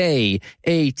Lokation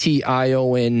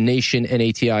Nation,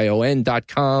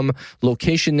 Nation.com,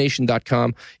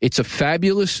 lokationnation.com.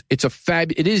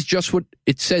 It is just what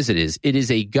it says it is. It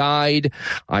is a guide.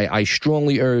 I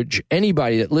strongly urge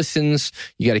anybody that listens,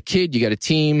 you got a kid, you got a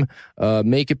team,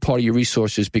 make it part of your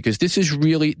resources, because this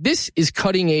is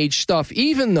cutting edge stuff,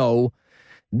 even though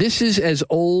this is as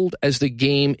old as the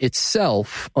game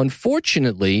itself.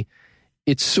 Unfortunately,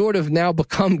 it's sort of now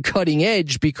become cutting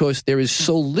edge because there is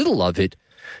so little of it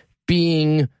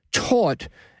being taught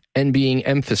and being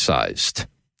emphasized.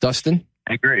 Dustin?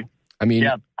 I agree. I mean,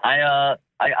 yeah, I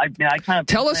kind of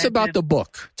tell us about the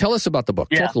book. Tell us about the book.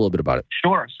 Yeah. Talk a little bit about it.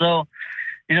 Sure. So,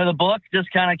 the book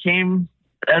just kind of came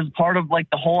as part of like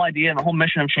the whole idea and the whole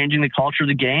mission of changing the culture of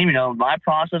the game. My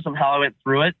process of how I went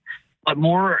through it, but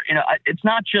more, it's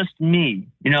not just me.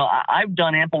 I've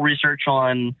done ample research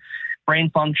on brain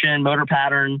function, motor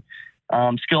pattern,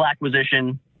 skill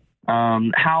acquisition,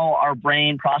 how our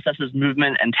brain processes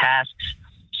movement and tasks.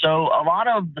 So a lot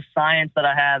of the science that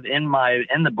I have in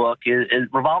the book is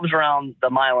revolves around the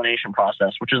myelination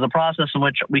process, which is the process in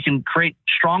which we can create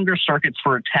stronger circuits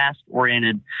for a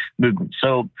task-oriented movement.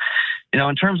 So,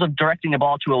 in terms of directing a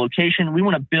ball to a location, we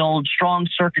want to build strong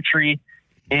circuitry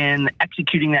in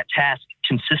executing that task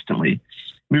consistently,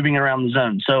 moving around the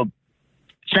zone. So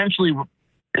essentially,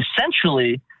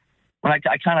 when I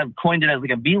kind of coined it as like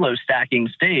a velo stacking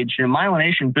stage,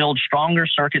 myelination builds stronger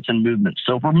circuits and movements.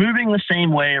 So if we're moving the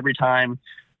same way every time,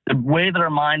 the way that our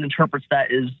mind interprets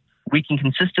that is we can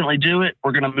consistently do it.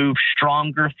 We're going to move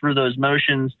stronger through those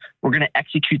motions. We're going to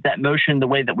execute that motion the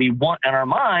way that we want in our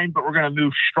mind, but we're going to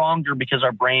move stronger because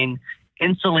our brain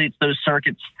insulates those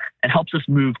circuits and helps us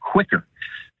move quicker.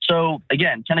 So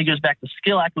again, kind of goes back to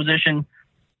skill acquisition.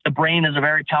 The brain is a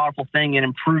very powerful thing in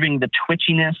improving the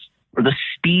twitchiness or the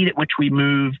speed at which we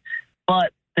move.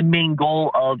 But the main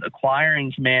goal of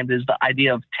acquiring command is the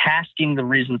idea of tasking the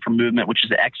reason for movement, which is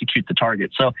to execute the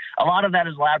target. So a lot of that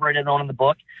is elaborated on in the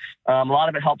book. A lot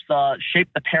of it helps shape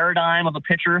the paradigm of a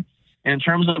pitcher in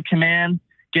terms of command,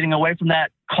 getting away from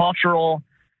that cultural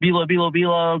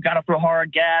velo, got to throw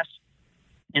hard, gas.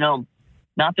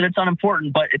 Not that it's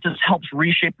unimportant, but it just helps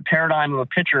reshape the paradigm of a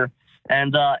pitcher.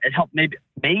 And it helped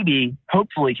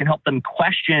hopefully can help them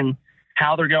question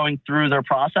how they're going through their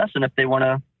process and if they want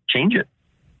to change it.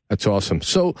 That's awesome.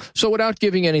 So without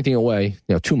giving anything away,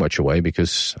 too much away,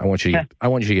 because I want you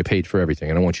to get paid for everything,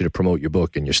 and I want you to promote your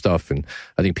book and your stuff. And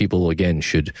I think people again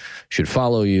should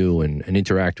follow you and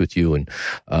interact with you and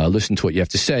listen to what you have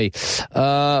to say.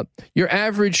 Your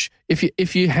average,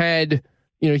 if you had.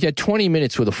 You had 20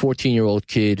 minutes with a 14-year-old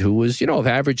kid who was, of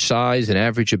average size and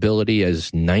average ability,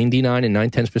 as 99 and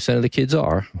 9/10% of the kids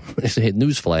are.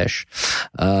 Newsflash.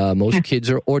 Most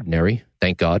kids are ordinary,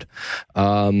 thank God.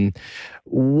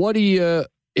 What do you,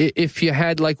 if you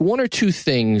had like one or two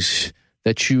things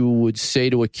that you would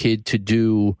say to a kid to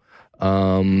do,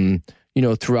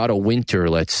 throughout a winter,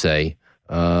 let's say,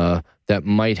 that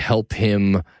might help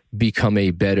him become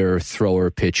a better thrower,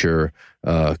 pitcher,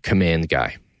 command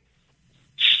guy?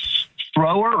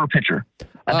 Thrower or pitcher?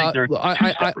 I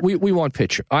think we want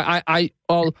pitcher. I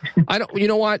don't. You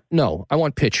know what? No, I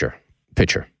want pitcher.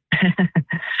 Okay.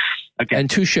 Okay. And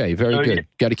touche. Very good.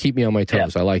 Got to keep me on my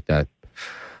toes. Yeah. I like that.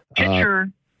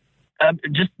 Pitcher.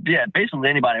 Basically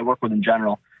anybody I work with in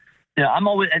general. I'm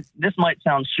always. This might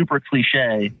sound super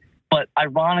cliche, but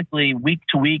ironically, week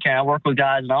to week, I work with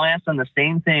guys, and I'll ask them the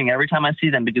same thing every time I see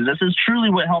them, because this is truly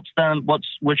what helps them.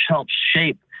 Which helps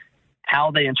shape how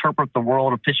they interpret the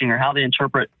world of pitching, or how they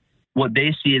interpret what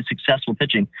they see as successful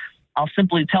pitching. I'll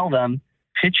simply tell them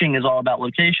pitching is all about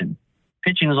location.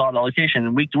 Pitching is all about location.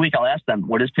 And week to week, I'll ask them,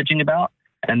 what is pitching about?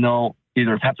 And they'll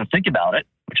either have to think about it,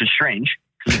 which is strange,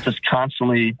 because it's just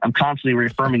I'm constantly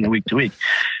reaffirming it week to week.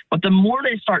 But the more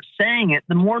they start saying it,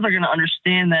 the more they're going to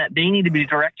understand that they need to be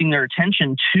directing their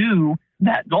attention to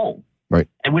that goal. Right.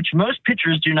 And which most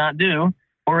pitchers do not do,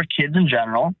 or kids in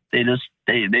general. They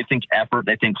think effort,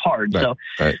 they think hard. Right,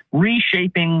 so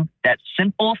reshaping that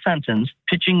simple sentence,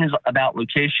 pitching is about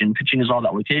location, pitching is all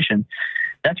about location,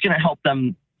 that's going to help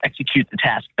them execute the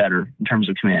task better in terms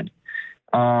of command.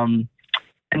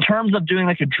 In terms of doing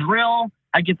like a drill,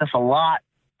 I get this a lot.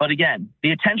 But again,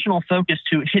 the attentional focus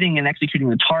to hitting and executing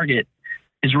the target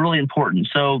is really important.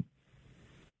 So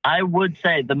I would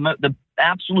say the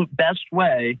absolute best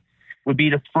way would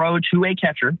be to throw to a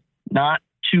catcher, not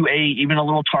to even a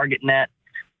little target net,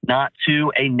 not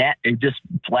to a net, just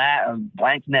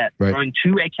blank net, right. Throwing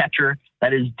to a catcher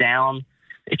that is down.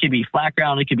 It could be flat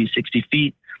ground, it could be 60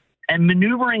 feet, and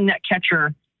maneuvering that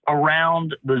catcher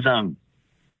around the zone.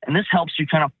 And this helps you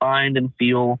kind of find and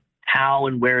feel how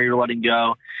and where you're letting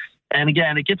go. And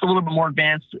again, it gets a little bit more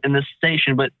advanced in this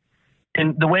station, but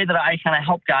in the way that I kind of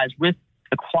help guys with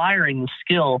acquiring the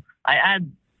skill, I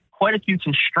add quite a few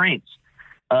constraints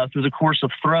through the course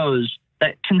of throws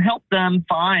that can help them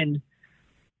find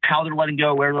how they're letting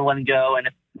go, where they're letting go, and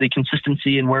if the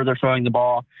consistency and where they're throwing the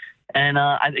ball. And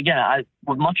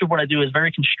much of what I do is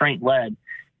very constraint-led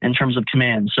in terms of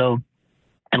command. So,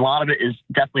 and a lot of it is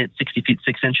definitely at 60 feet,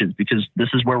 6 inches, because this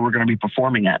is where we're going to be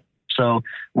performing at. So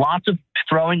lots of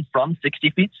throwing from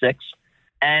 60 feet 6,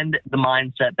 and the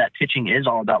mindset that pitching is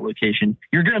all about location.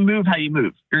 You're going to move how you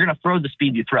move. You're going to throw the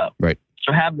speed you throw. Right.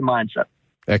 So have the mindset.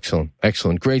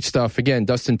 Excellent. Great stuff. Again,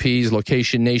 Dustin Pease,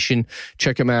 Lokation Nation.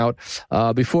 Check him out.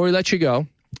 Before we let you go,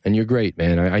 and you're great,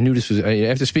 man. I knew this was,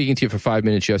 after speaking to you for 5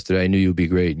 minutes yesterday, I knew you'd be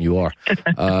great, and you are.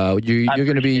 You're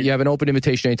going to be, you have an open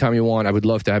invitation anytime you want. I would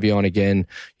love to have you on again.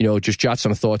 Just jot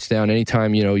some thoughts down.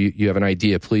 Anytime, you have an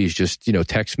idea, please just,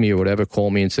 text me or whatever, call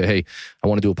me and say, hey, I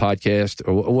want to do a podcast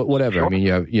or whatever. Sure. I mean,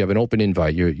 you have an open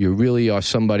invite. You really are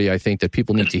somebody I think that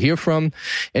people need to hear from.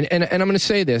 And I'm going to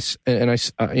say this, and I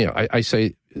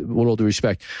say with all due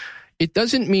respect, it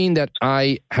doesn't mean that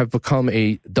I have become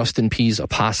a Dustin Pease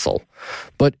apostle,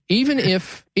 but even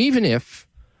if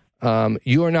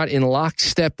you are not in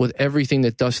lockstep with everything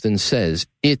that Dustin says,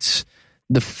 it's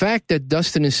the fact that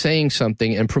Dustin is saying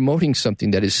something and promoting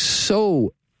something that is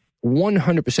so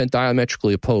 100%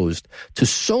 diametrically opposed to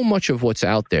so much of what's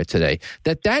out there today,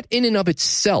 that in and of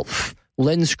itself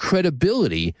lends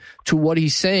credibility to what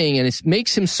he's saying, and it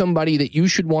makes him somebody that you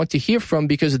should want to hear from,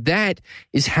 because that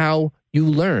is how you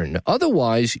learn.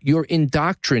 Otherwise, you're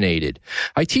indoctrinated.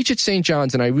 I teach at St.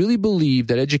 John's, and I really believe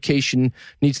that education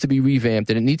needs to be revamped,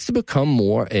 and it needs to become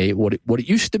more what it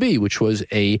used to be, which was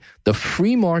the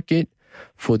free market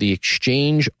for the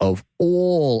exchange of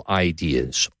all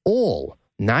ideas,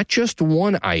 not just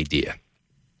one idea.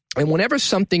 And whenever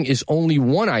something is only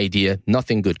one idea,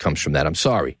 nothing good comes from that. I'm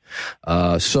sorry.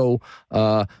 So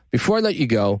before I let you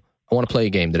go, I want to play a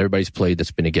game that everybody's played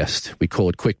that's been a guest. We call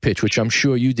it Quick Pitch, which I'm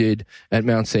sure you did at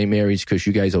Mount St. Mary's because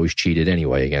you guys always cheated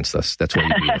anyway against us. That's why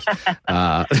you beat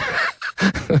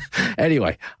us.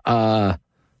 Anyway, do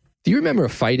you remember a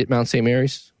fight at Mount St.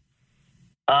 Mary's?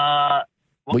 What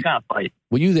kind of fight?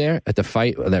 Were you there at the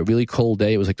fight that really cold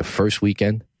day? It was like the first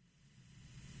weekend.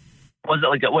 Was it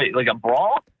like a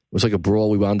brawl? It was like a brawl.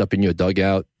 We wound up in your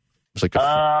dugout. It was like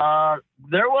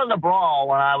there was a brawl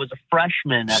when I was a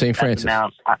freshman at St. Francis.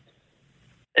 Mount.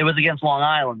 It was against Long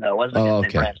Island, though. It wasn't against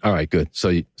St. Francis. All right, good.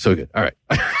 So good. All right.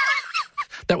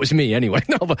 That was me anyway.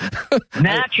 No, but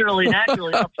naturally,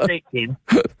 upstate team.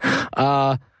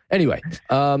 Anyway,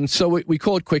 so we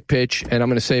call it Quick Pitch, and I'm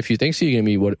going to say a few things. So you're going to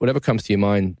be whatever comes to your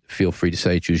mind. Feel free to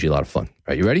say. It's usually a lot of fun. All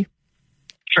right, you ready?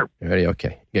 Sure. You ready?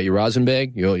 Okay. You got your rosin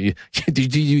bag? Do you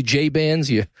do J bands?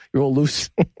 You're all loose.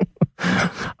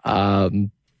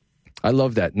 I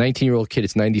love that. 19-year-old kid,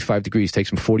 it's 95 degrees,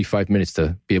 takes him 45 minutes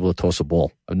to be able to toss a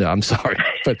ball. No, I'm sorry,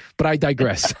 but I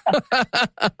digress.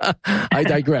 I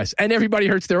digress. And everybody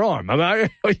hurts their arm. Okay.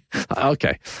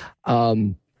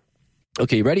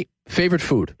 Okay, you ready? Favorite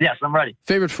food? Yes, I'm ready.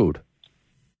 Favorite food?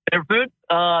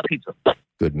 Pizza.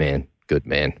 Good man.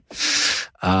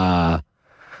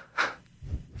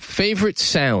 Favorite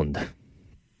sound?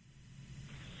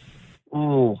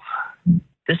 Ooh,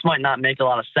 this might not make a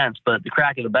lot of sense, but the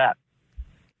crack of the bat.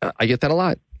 I get that a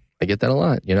lot.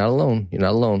 You're not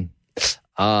alone.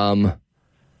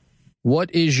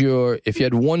 What is if you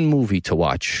had one movie to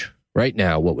watch right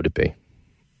now, what would it be?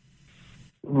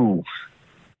 Ooh.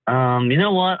 You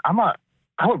know what? I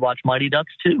would watch Mighty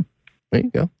Ducks too. There you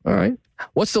go. All right.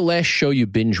 What's the last show you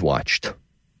binge watched?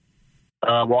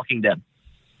 Walking Dead.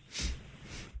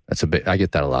 That's I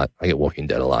get that a lot. I get Walking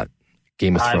Dead a lot.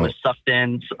 Game of Thrones. I was sucked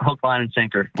in, hook, line, and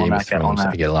sinker. Game of Thrones.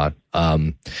 I get a lot.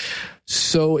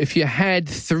 So if you had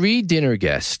 3 dinner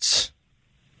guests,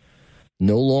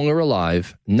 no longer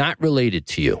alive, not related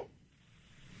to you,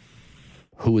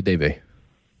 who would they be?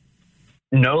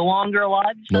 No longer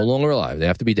alive? No longer alive. They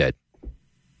have to be dead.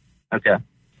 Okay.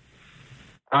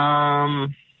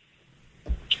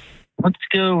 Let's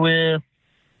go with...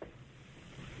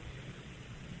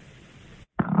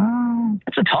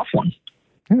 That's a tough one.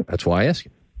 Yeah, that's why I ask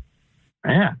you.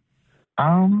 Yeah.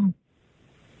 I'm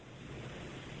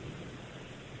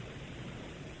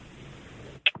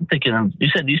thinking of,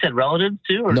 you said relatives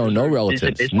too? Or no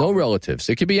relatives. No relatives.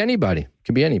 It could be anybody.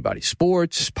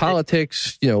 Sports,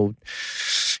 politics,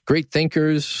 great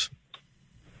thinkers.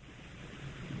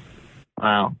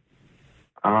 Wow.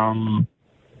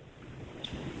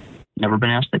 Never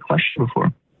been asked that question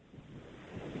before.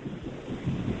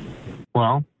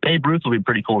 Well, Babe Ruth will be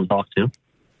pretty cool to talk to.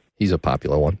 He's a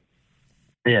popular one.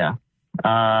 Yeah.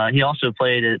 He also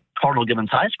played at Cardinal Gibbons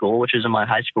High School, which is in my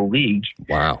high school league.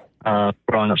 Wow.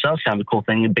 Growing up, so that was kind of a cool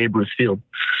thing in Babe Ruth Field.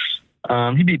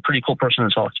 He'd be a pretty cool person to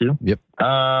talk to. Yep.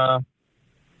 I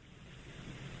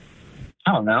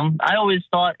don't know. I always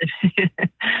thought when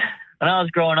I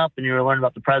was growing up and you were learning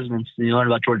about the presidents and you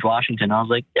learned about George Washington, I was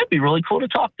like, it'd be really cool to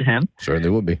talk to him. Certainly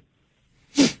would be.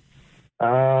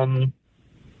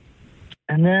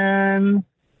 And then,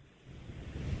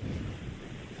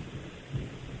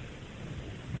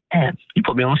 man, you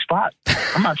put me on the spot.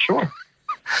 I'm not sure.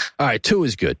 All right, 2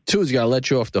 is good. 2 is got to let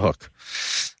you off the hook.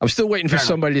 I'm still waiting for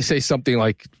somebody to say something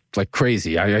like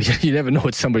crazy. You never know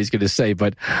what somebody's going to say.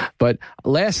 But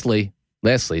lastly,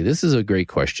 this is a great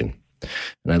question,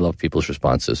 and I love people's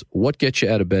responses. What gets you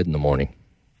out of bed in the morning?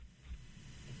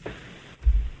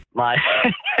 My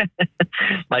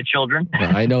children.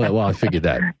 I know that. Well, I figured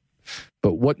that.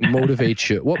 But what motivates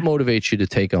you? What motivates you to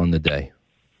take on the day?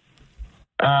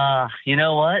 You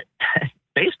know what?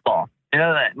 Baseball. You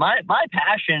know that my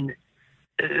passion.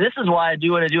 This is why I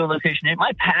do what I do in Lokation.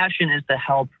 My passion is to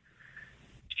help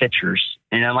pitchers.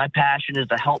 You know, my passion is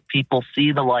to help people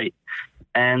see the light.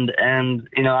 And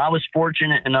you know, I was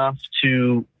fortunate enough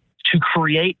to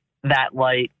create that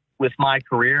light with my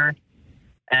career.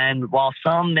 And while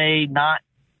some may not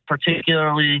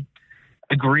particularly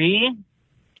agree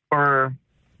or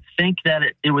think that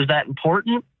it was that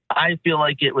important, I feel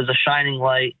like it was a shining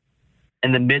light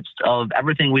in the midst of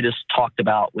everything we just talked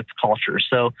about with culture.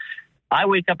 So I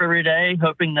wake up every day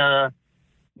hoping to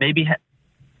maybe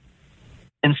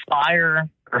inspire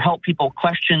or help people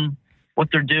question what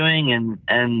they're doing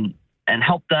and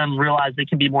help them realize they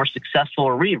can be more successful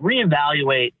or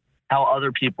reevaluate how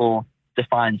other people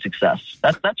define success.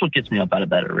 That's what gets me up out of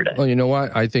bed every day. Well, you know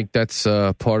what? I think that's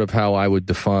part of how I would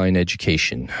define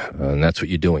education. And that's what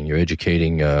you're doing. You're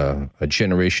educating a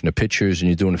generation of pitchers, and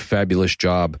you're doing a fabulous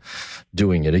job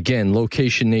doing it. Again,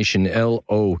 Lokation Nation,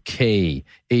 Lokation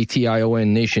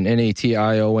Nation,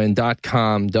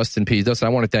 NATION.com. Dustin Pease. Dustin, I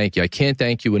want to thank you. I can't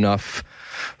thank you enough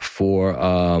for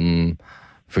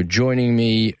joining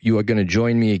me. You are going to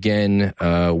join me again.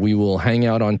 We will hang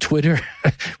out on Twitter,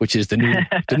 which is the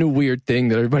new weird thing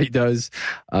that everybody does.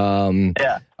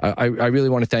 Yeah. I really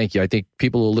want to thank you. I think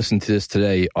people who listen to this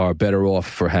today are better off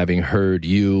for having heard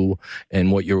you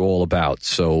and what you're all about.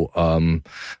 So,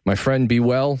 my friend, be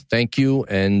well. Thank you.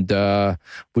 And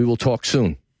we will talk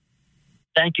soon.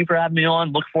 Thank you for having me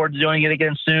on. Look forward to doing it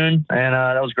again soon. And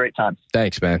that was a great time.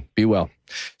 Thanks, man. Be well.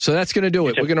 So that's going to do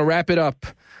it. We're going to wrap it up.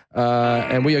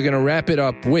 And we are going to wrap it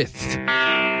up with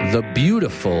the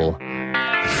beautiful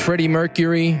Freddie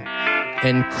Mercury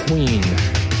and Queen.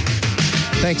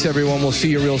 Thanks, everyone. We'll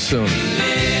see you real soon.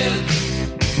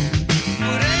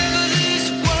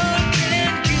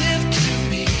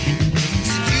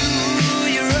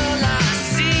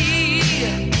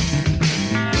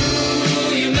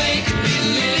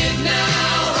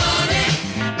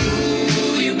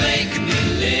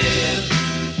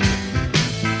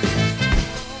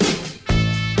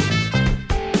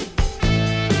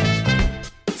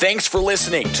 Thanks for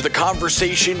listening to The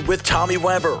Conversation with Tommy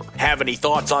Weber. Have any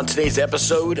thoughts on today's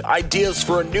episode? Ideas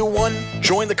for a new one?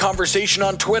 Join the conversation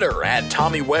on Twitter at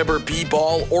Tommy Weber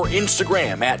B-Ball or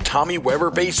Instagram at Tommy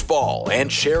Weber Baseball and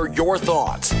share your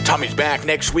thoughts. Tommy's back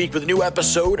next week with a new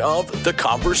episode of The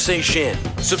Conversation.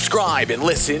 Subscribe and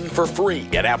listen for free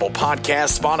at Apple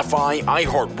Podcasts, Spotify,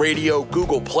 iHeartRadio,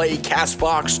 Google Play,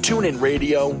 CastBox, TuneIn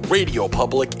Radio, Radio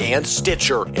Public, and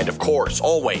Stitcher. And of course,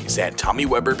 always at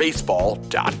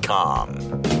TommyWeberBaseball.com.